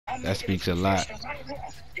That speaks a lot.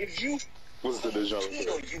 If you What's the genre?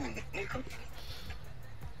 kill you, nigga.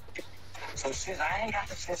 So since I ain't got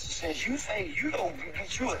the sense, since you say you don't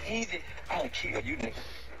get you a easy, I'm gonna kill you, nigga.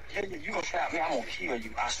 Yeah, you gonna slap me, I'm gonna kill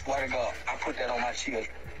you. I swear to God, I put that on my children.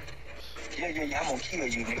 Yeah, I'm gonna kill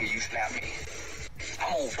you, nigga. You slap me.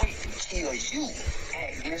 I'm gonna wait to kill you.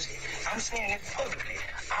 Hey, listen, I'm saying it publicly.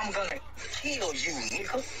 I'm gonna kill you,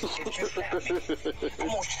 nigga. If you slap me, I'm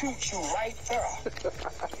gonna shoot you right there.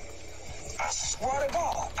 I swear to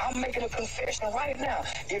God, I'm making a confession right now.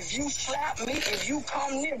 If you slap me, if you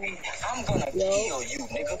come near me, I'm gonna kill you,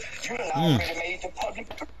 nigga. You done already made the public.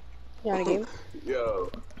 You on a game? Yo,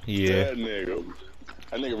 Yeah. that nigga.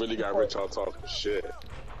 That nigga really got rich off talking shit.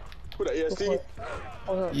 Who that EST?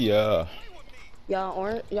 Yeah. Y'all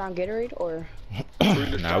on Gatorade or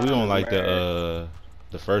Nah, we don't like Man.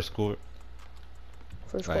 the first court.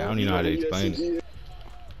 first Like I don't quarter? even know how to explain it.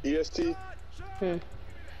 EST?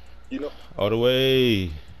 You know? All the way.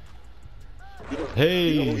 You know who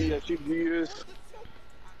Hey. ESTG is?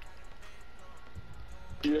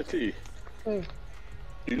 EST.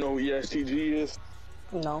 You know who ESTG is?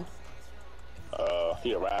 No.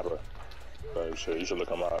 He a rapper. So you should look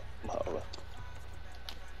him up.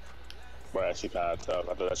 But actually kind of tough.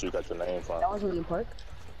 I thought that's where you got your name from. That was in the park.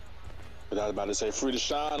 But I was about to say, free to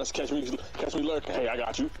shine. Let's catch me lurking. Hey, I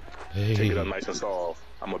got you. Hey. Take it up nice and soft.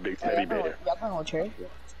 I'm a big teddy bear. Y'all playing on cherry?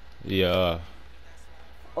 Yeah.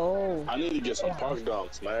 Oh. I need to get some park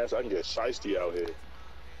dunks, man, so I can get shiesty out here.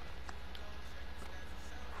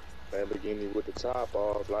 Lamborghini with the top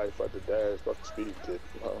off, life at the dash, fuck the speed kit.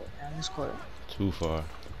 Yeah, this court. Too far.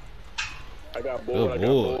 I got bored,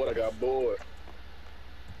 I got bored.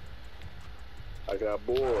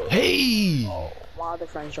 Hey. Oh, my other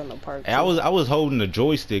friends joined the park. Hey, I was holding the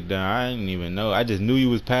joystick down. I didn't even know. I just knew you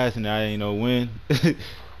was passing. I didn't know when. I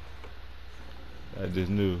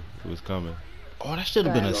just knew it was coming. Oh, that should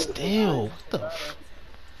have been a steal. What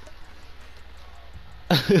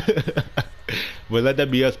the? But let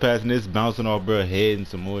that be us passing this, bouncing off bro head and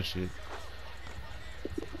some more shit.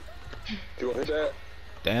 You wanna hit that?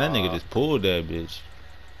 Damn, that nigga just pulled that bitch.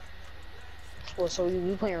 Well, so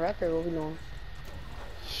you playing record? What we doing?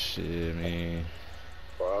 Shit, man.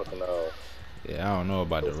 Well, I don't know. Yeah, I don't know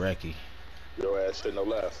about the recce. Your ass shouldn't have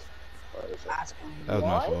left. That was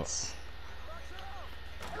my fault.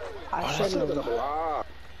 I shouldn't have.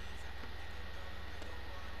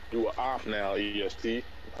 You are off now, EST.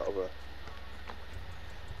 Over.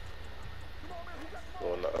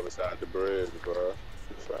 On the other side of the bridge, bro.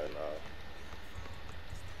 Just right now.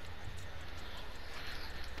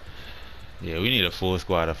 Yeah, we need a full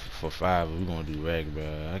squad for 5. We're gonna do reg, bro.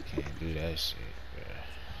 I can't do that shit, bro.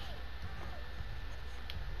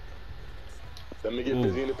 Let me get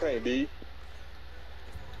busy in the paint, D.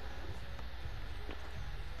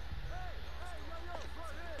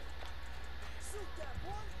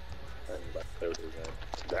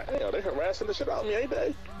 Damn, they harassing the shit out of me, ain't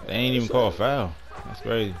they? They ain't even call foul. That's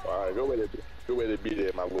crazy. Alright, go way to be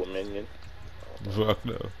there, my little minion. Fuck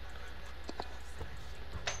no.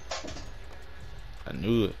 I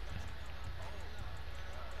knew it.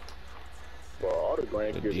 Well, all the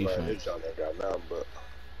grandkids around this young ain't got nothing, but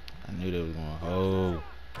I knew they was going hold.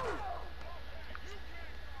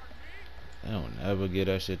 They don't ever get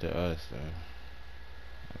that shit to us, though.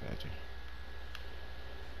 I got you.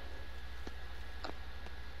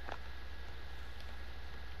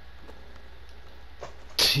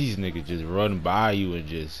 These niggas just run by you and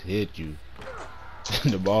just hit you.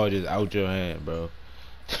 The ball just out your hand, bro.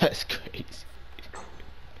 That's crazy.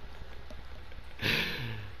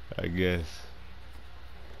 I guess.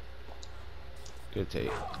 Good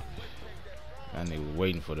take. That nigga was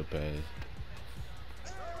waiting for the pass.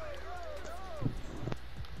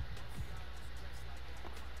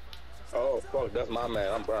 oh fuck, that's my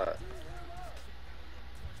man. I'm Brian.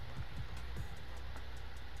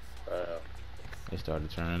 They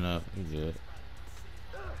started turning up. You good?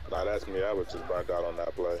 Nah, that's me. I was just burnt out on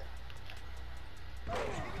that play.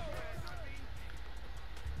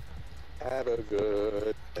 Have a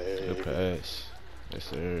good day. Good pass. Yes,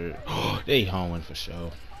 sir. They hoeing for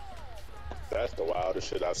sure. That's the wildest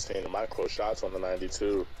shit I've seen in my close shots on the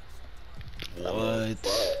 92. What? I mean,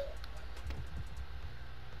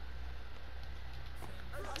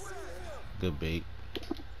 Good bait.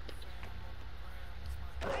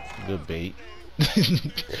 Good bait.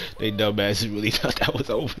 They dumbasses really thought that was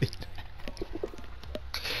open.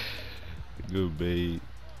 Good bait.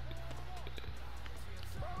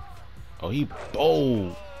 Oh, he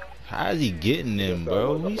bold. How is he getting them,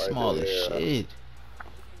 bro? He's small as shit.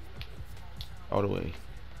 All the way.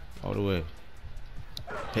 All the way.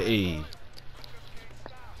 Hey.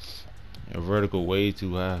 Your vertical way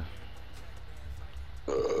too high.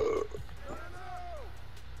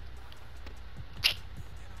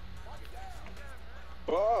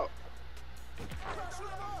 Oh.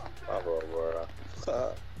 My bad, bro.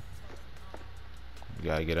 You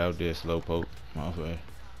gotta get out there, slowpoke. My bad.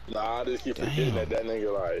 Nah, I just keep forgetting that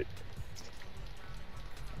nigga like.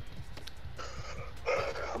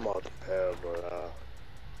 I'm off the pad, bro.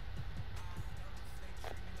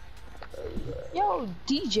 Yo,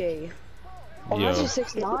 DJ. Oh, Yo. that's a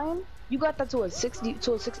 6'9"? You got that to a 60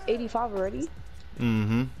 to a 685 already?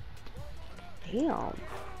 Mm-hmm. Damn.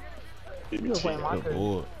 He be You were playing cheating. my Good turn.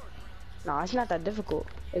 boy. Nah, it's not that difficult.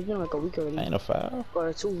 It's been like a week already. Ain't a foul.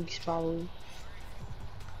 Or 2 weeks probably.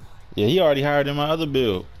 Yeah, he already hired in my other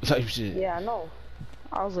build. Type shit. Yeah, I know.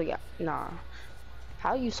 I was like, nah.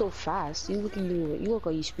 How you so fast? You look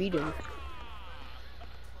like you speeding.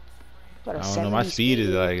 Got a I don't know. My 70 speed is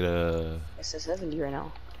like It's a 70 right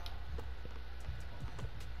now.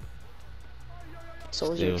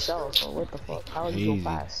 So is your Still Excel. So what the fuck? How are you crazy. so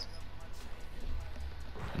fast?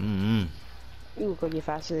 Mm-hmm. You look like you're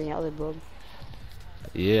faster than your other bro.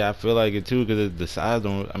 Yeah, I feel like it too, cause the size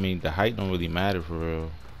don't. I mean, the height don't really matter for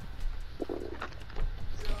real.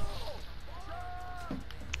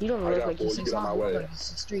 You don't I look got like you're four, you get 6'9", out my you look way. like you're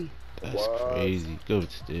 6'3". That's What? crazy. Good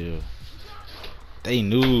still. They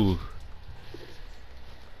knew.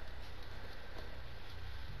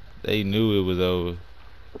 They knew it was over.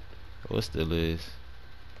 What still is?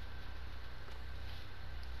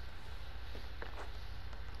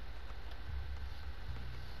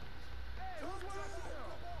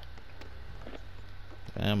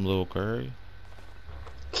 Damn, little Curry.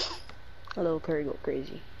 A little Curry go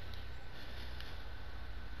crazy.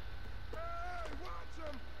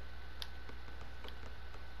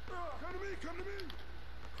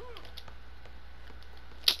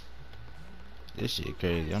 This shit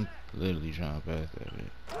crazy. I'm literally trying to pass that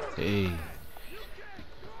bit. Hey.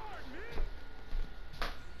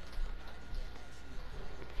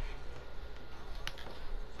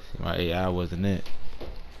 See, my AI wasn't it.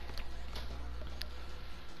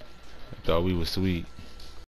 I thought we was sweet.